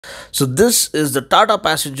So this is the Tata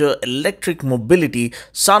Passenger Electric Mobility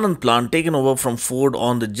Sanand plant taken over from Ford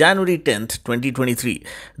on the January 10th, 2023.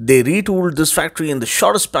 They retooled this factory in the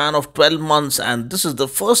shortest span of 12 months, and this is the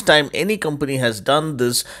first time any company has done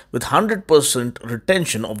this with 100%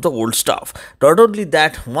 retention of the old staff. Not only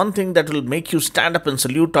that, one thing that will make you stand up and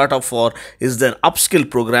salute Tata for is their upskill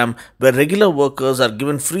program, where regular workers are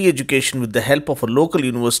given free education with the help of a local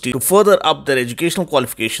university to further up their educational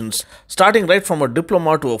qualifications, starting right from a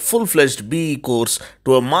diploma to a full-fledged BE course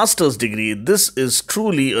to a master's degree. This is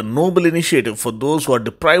truly a noble initiative for those who are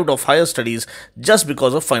deprived of higher studies just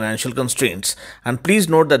because of financial constraints. And please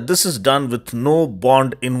note that this is done with no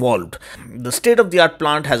bond involved. The state-of-the-art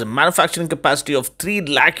plant has a manufacturing capacity of 3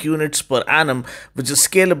 lakh units per annum, which is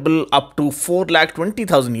scalable up to 4 lakh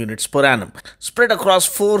 20,000 units per annum. Spread across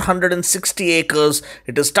 460 acres,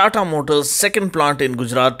 it is Tata Motors' second plant in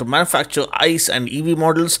Gujarat to manufacture ICE and EV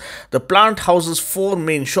models. The plant houses 4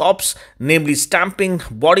 main shops, namely stamping,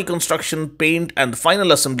 body construction, paint, and the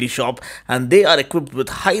final assembly shop, and they are equipped with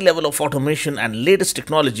high level of automation and latest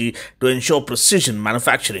technology to ensure precision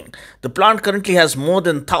manufacturing. The plant currently has more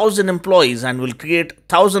than 1,000 employees and will create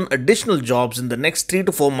 1,000 additional jobs in the next 3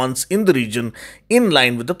 to 4 months in the region, in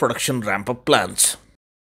line with the production ramp-up plans.